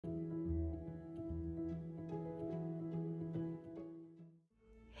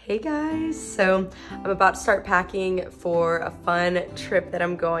Hey guys, so I'm about to start packing for a fun trip that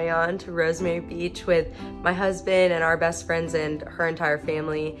I'm going on to Rosemary Beach with my husband and our best friends and her entire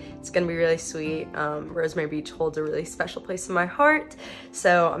family. It's gonna be really sweet. Rosemary Beach holds a really special place in my heart,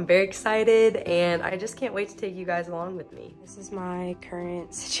 so I'm very excited and I just can't wait to take you guys along with me. This is my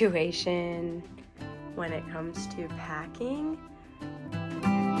current situation when it comes to packing.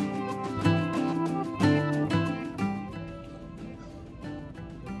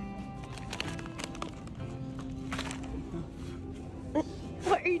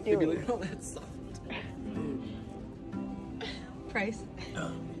 What are you doing? Look at all that soft. Price,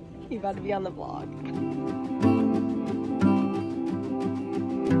 you about to be on the vlog.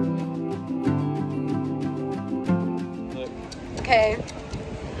 Okay,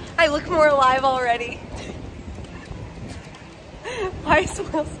 I look more alive already. Price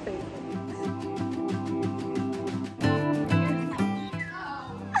will stay.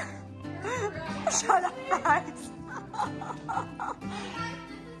 Shut up, Price.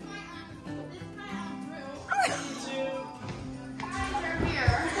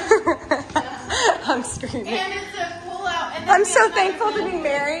 I'm screaming. And it's a pull out. And I'm so thankful to be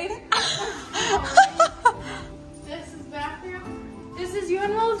married. This is bathroom. This is you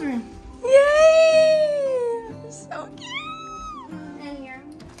and Will's room. Yay! So cute. And here.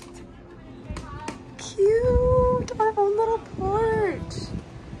 Cute. Our own little porch.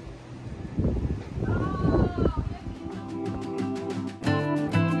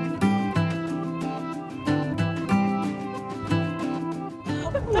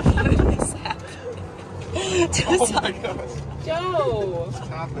 Oh my gosh. Joe.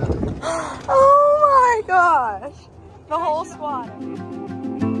 Stop it. Oh my gosh. The whole squad.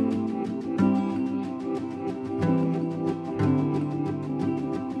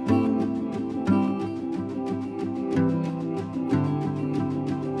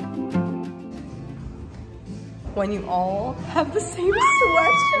 When you all have the same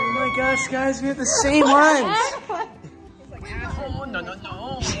sweatshirt. Oh my gosh, guys, we have the same ones. Oh, no, no,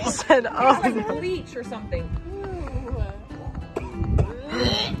 no. She said, oh. Like bleach or something.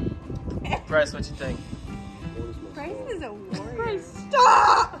 Bryce, what you think? Price is a warrior. Price,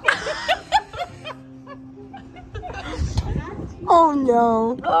 stop! Oh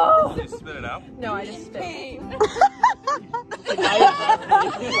no. Oh. Did you spit it out? No, I just spit.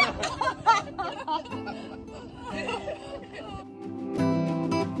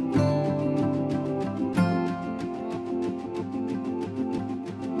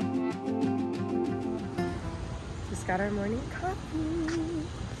 Just got our morning coffee.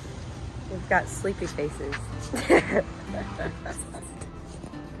 We've got sleepy faces.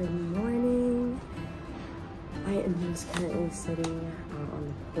 Good morning. I am just currently sitting out on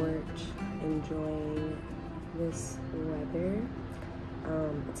the porch enjoying this weather.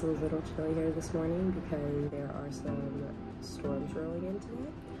 It's a little chilly here this morning because there are some storms rolling in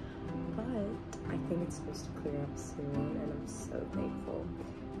today, but I think it's supposed to clear up soon and I'm so thankful.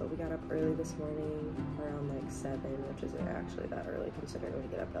 But we got up early this morning around like 7, which isn't actually that early considering we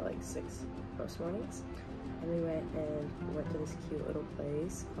get up at like 6 most mornings. And we went to this cute little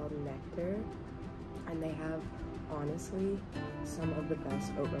place called Nectar, and they have honestly some of the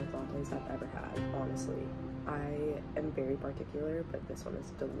best oat milk lattes I've ever had. Honestly, I am very particular, but this one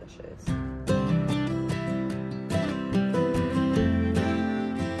is delicious.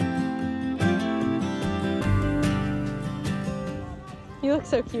 You look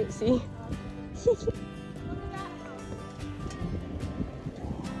so cutesy.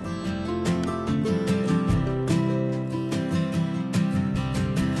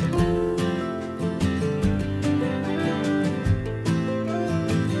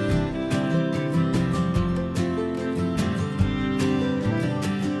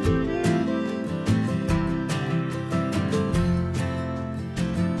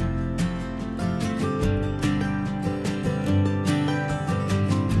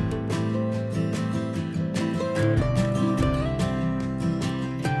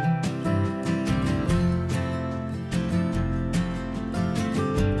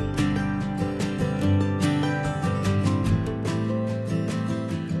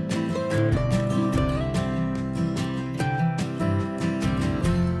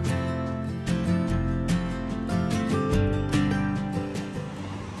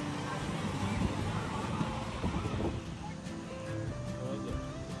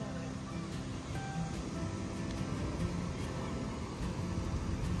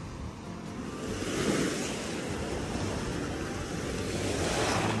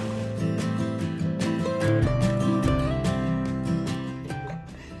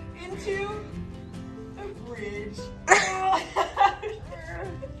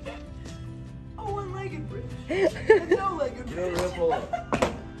 No, like a ripple.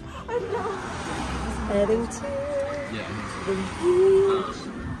 I know. Heading to the beach.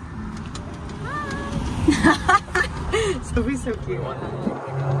 Sophie's so cute.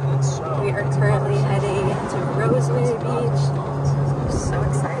 We are currently heading to Rosemary Beach. I'm so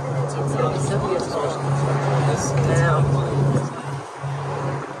excited. It's gonna be so beautiful. Now.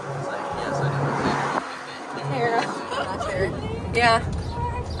 Yeah,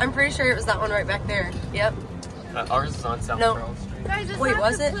 I'm pretty sure it was that one right back there. Yep. Ours is on South Charles Street. Guys, wait,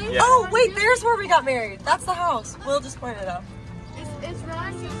 was it? Yeah. Oh, wait, there's where we got married. That's the house. We'll just point it out. Is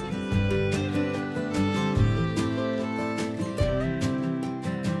Ron using?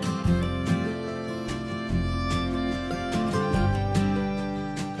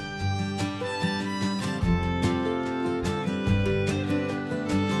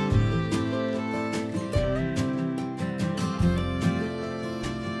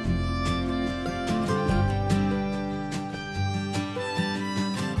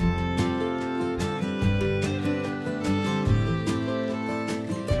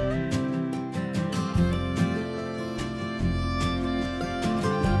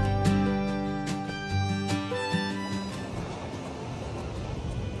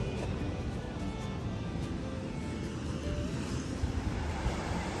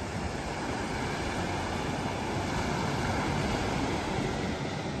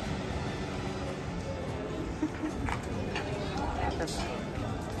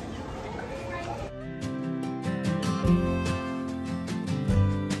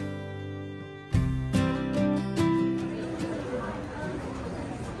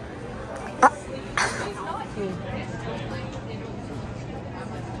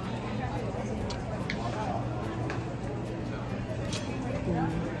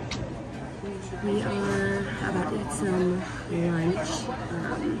 We are about to get some lunch.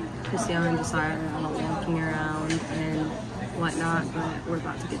 Christiana and Josiah are out walking around and whatnot, but we're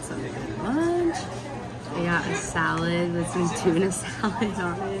about to get some lunch. I got a salad with some tuna salad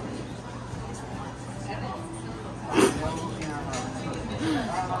on it.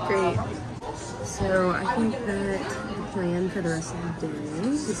 Great. So I think that the plan for the rest of the day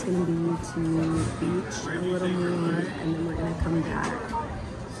is going to be to beach a little more, and then we're going to come back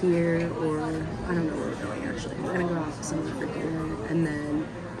here, or I don't know where we're going actually. We're gonna go out somewhere for dinner, and then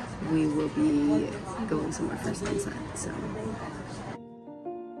we will be going somewhere for sunset. So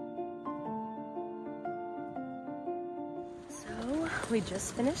we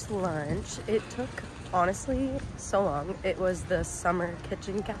just finished lunch. It took honestly so long. It was the Summer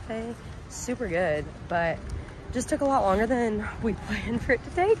Kitchen Cafe, super good, but just took a lot longer than we planned for it to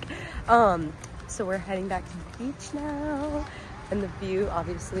take. So we're heading back to the beach now. And the view,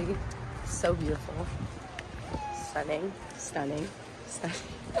 obviously, so beautiful. Stunning, stunning, stunning.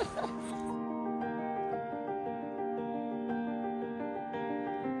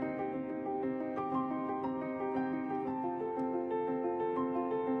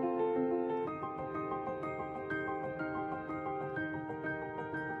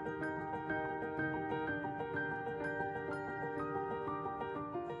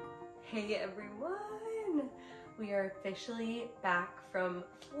 Hey everyone! We are officially back from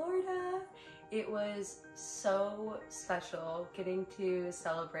Florida. It was so special getting to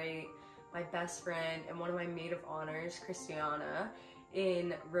celebrate my best friend and one of my maid of honors, Christiana,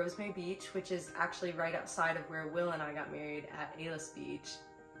 in Rosemary Beach, which is actually right outside of where Will and I got married at Alys Beach.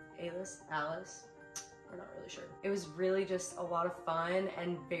 Alys? We're not really sure. It was really just a lot of fun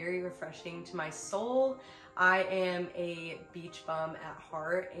and very refreshing to my soul. I am a beach bum at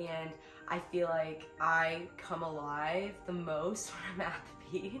heart, and I feel like I come alive the most when I'm at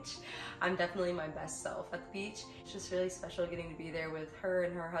the beach. I'm definitely my best self at the beach. It's just really special getting to be there with her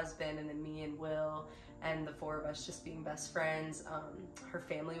and her husband, and then me and Will, and the four of us just being best friends. Her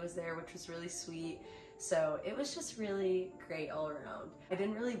family was there, which was really sweet. So it was just really great all around. I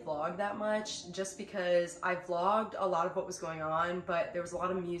didn't really vlog that much just because I vlogged a lot of what was going on, but there was a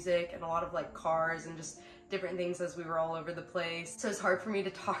lot of music and a lot of like cars and just different things as we were all over the place. So it's hard for me to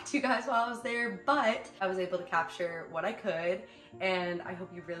talk to you guys while I was there, but I was able to capture what I could, and I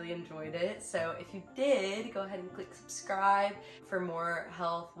hope you really enjoyed it. So if you did, go ahead and click subscribe for more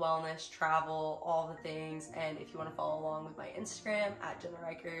health, wellness, travel, all the things. And if you want to follow along with my Instagram at Jenna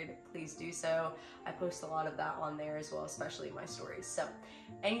Reichard, please do so. I post a lot of that on there as well, especially my stories. So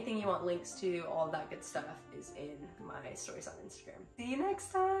anything you want links to, all of that good stuff is in my stories on Instagram. See you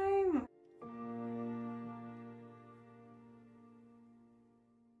next time.